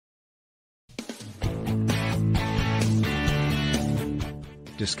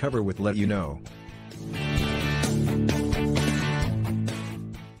Discover with Let You Know.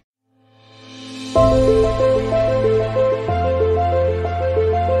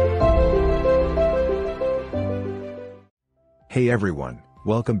 Hey everyone,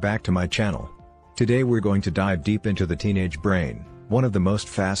 welcome back to my channel. Today we're going to dive deep into the teenage brain, one of the most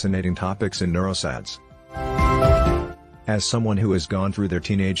fascinating topics in neuroscience. As someone who has gone through their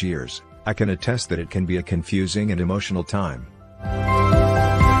teenage years, I can attest that it can be a confusing and emotional time.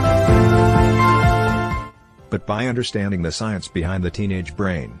 But by understanding the science behind the teenage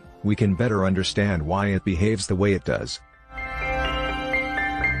brain, we can better understand why it behaves the way it does.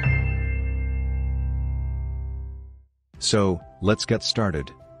 So, let's get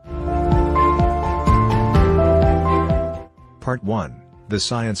started. Part 1: The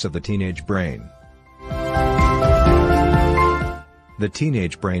Science of the Teenage Brain. The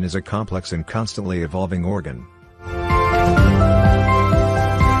teenage brain is a complex and constantly evolving organ.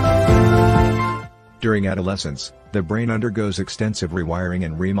 During adolescence, the brain undergoes extensive rewiring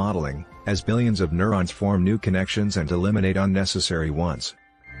and remodeling, as billions of neurons form new connections and eliminate unnecessary ones.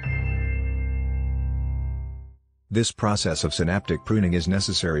 This process of synaptic pruning is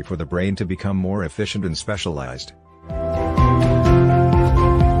necessary for the brain to become more efficient and specialized.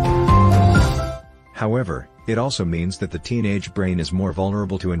 However, it also means that the teenage brain is more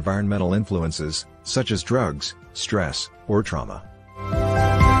vulnerable to environmental influences, such as drugs, stress, or trauma.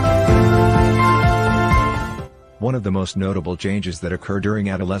 One of the most notable changes that occur during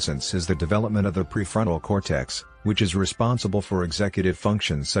adolescence is the development of the prefrontal cortex, which is responsible for executive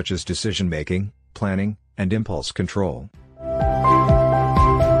functions such as decision-making, planning, and impulse control.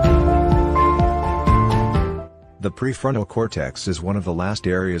 The prefrontal cortex is one of the last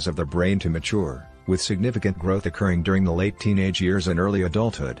areas of the brain to mature, with significant growth occurring during the late teenage years and early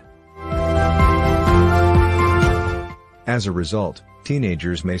adulthood. As a result,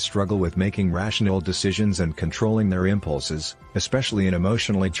 teenagers may struggle with making rational decisions and controlling their impulses, especially in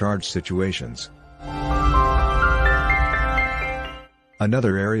emotionally charged situations.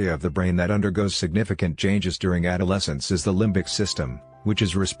 Another area of the brain that undergoes significant changes during adolescence is the limbic system, which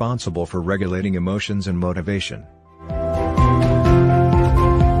is responsible for regulating emotions and motivation.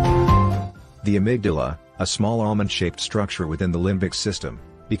 The amygdala, a small almond-shaped structure within the limbic system,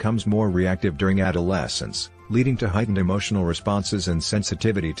 becomes more reactive during adolescence, leading to heightened emotional responses and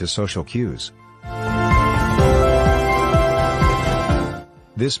sensitivity to social cues.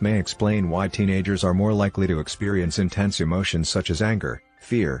 This may explain why teenagers are more likely to experience intense emotions such as anger,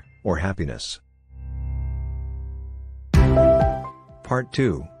 fear, or happiness. Part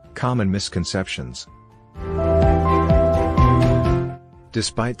 2: Common Misconceptions.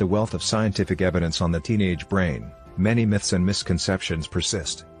 Despite the wealth of scientific evidence on the teenage brain, many myths and misconceptions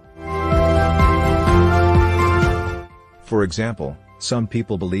persist. For example, some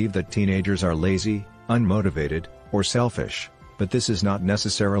people believe that teenagers are lazy, unmotivated, or selfish, but this is not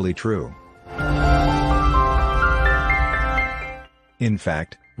necessarily true. In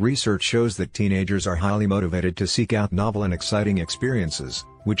fact, research shows that teenagers are highly motivated to seek out novel and exciting experiences,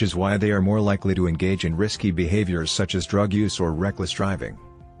 which is why they are more likely to engage in risky behaviors such as drug use or reckless driving.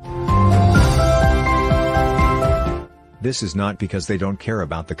 This is not because they don't care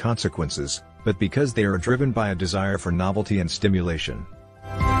about the consequences, but because they are driven by a desire for novelty and stimulation.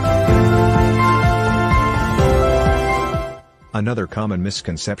 Another common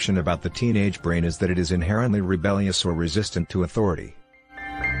misconception about the teenage brain is that it is inherently rebellious or resistant to authority.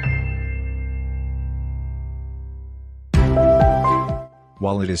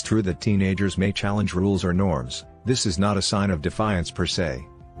 While it is true that teenagers may challenge rules or norms, this is not a sign of defiance per se.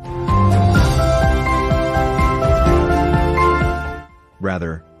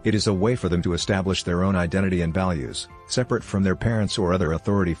 Rather, it is a way for them to establish their own identity and values, separate from their parents or other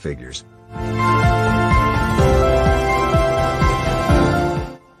authority figures.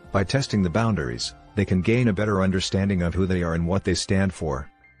 By testing the boundaries, they can gain a better understanding of who they are and what they stand for.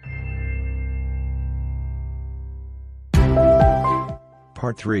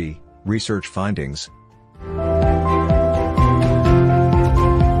 Part 3: Research Findings.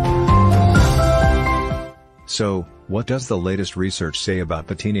 So, what does the latest research say about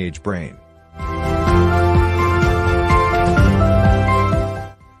the teenage brain?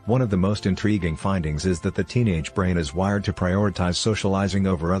 One of the most intriguing findings is that the teenage brain is wired to prioritize socializing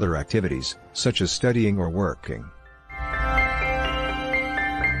over other activities, such as studying or working.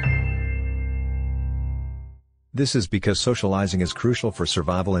 This is because socializing is crucial for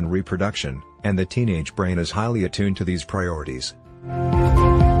survival and reproduction, and the teenage brain is highly attuned to these priorities.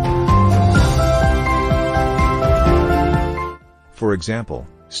 For example,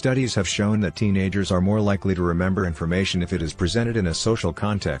 studies have shown that teenagers are more likely to remember information if it is presented in a social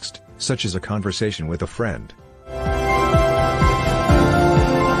context, such as a conversation with a friend.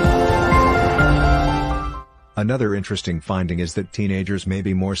 Another interesting finding is that teenagers may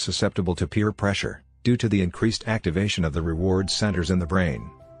be more susceptible to peer pressure, due to the increased activation of the reward centers in the brain.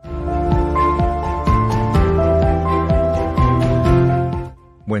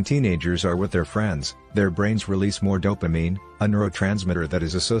 When teenagers are with their friends, their brains release more dopamine, a neurotransmitter that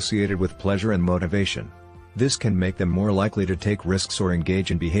is associated with pleasure and motivation. This can make them more likely to take risks or engage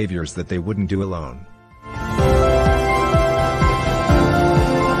in behaviors that they wouldn't do alone.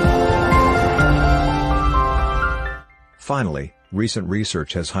 Finally, recent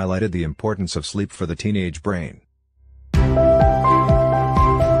research has highlighted the importance of sleep for the teenage brain.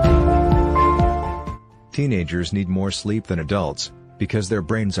 Teenagers need more sleep than adults, because their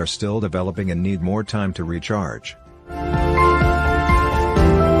brains are still developing and need more time to recharge.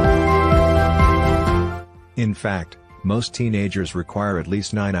 In fact, most teenagers require at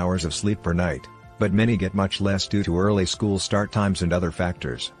least 9 hours of sleep per night, but many get much less due to early school start times and other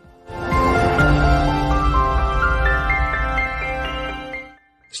factors.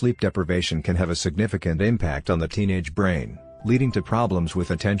 Sleep deprivation can have a significant impact on the teenage brain, leading to problems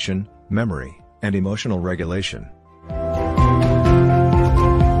with attention, memory, and emotional regulation.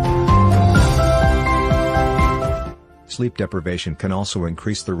 Sleep deprivation can also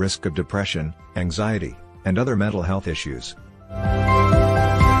increase the risk of depression, anxiety, and other mental health issues.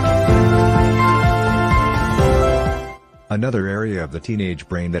 Another area of the teenage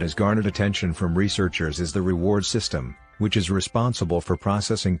brain that has garnered attention from researchers is the reward system, which is responsible for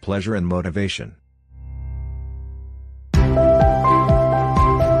processing pleasure and motivation.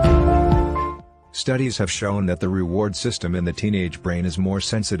 Studies have shown that the reward system in the teenage brain is more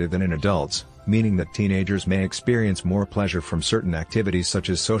sensitive than in adults, meaning that teenagers may experience more pleasure from certain activities such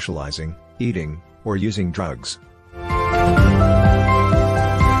as socializing, eating, or using drugs.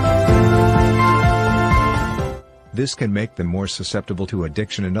 This can make them more susceptible to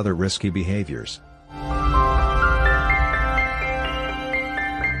addiction and other risky behaviors.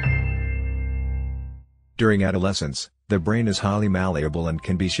 During adolescence, the brain is highly malleable and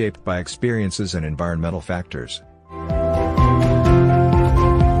can be shaped by experiences and environmental factors.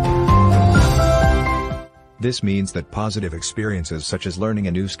 This means that positive experiences such as learning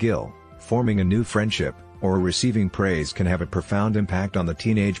a new skill, forming a new friendship, or receiving praise can have a profound impact on the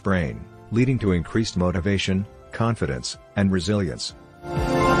teenage brain, leading to increased motivation, confidence, and resilience.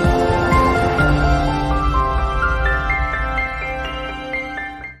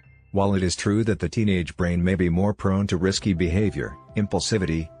 While it is true that the teenage brain may be more prone to risky behavior,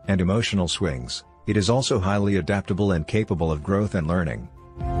 impulsivity, and emotional swings, it is also highly adaptable and capable of growth and learning.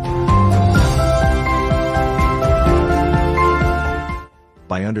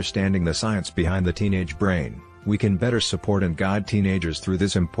 By understanding the science behind the teenage brain, we can better support and guide teenagers through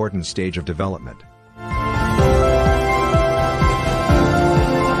this important stage of development.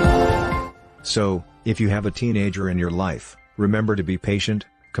 So, if you have a teenager in your life, remember to be patient,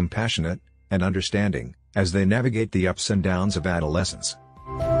 compassionate, and understanding, as they navigate the ups and downs of adolescence.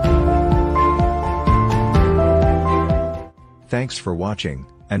 Thanks for watching,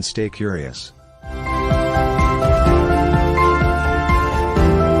 and stay curious.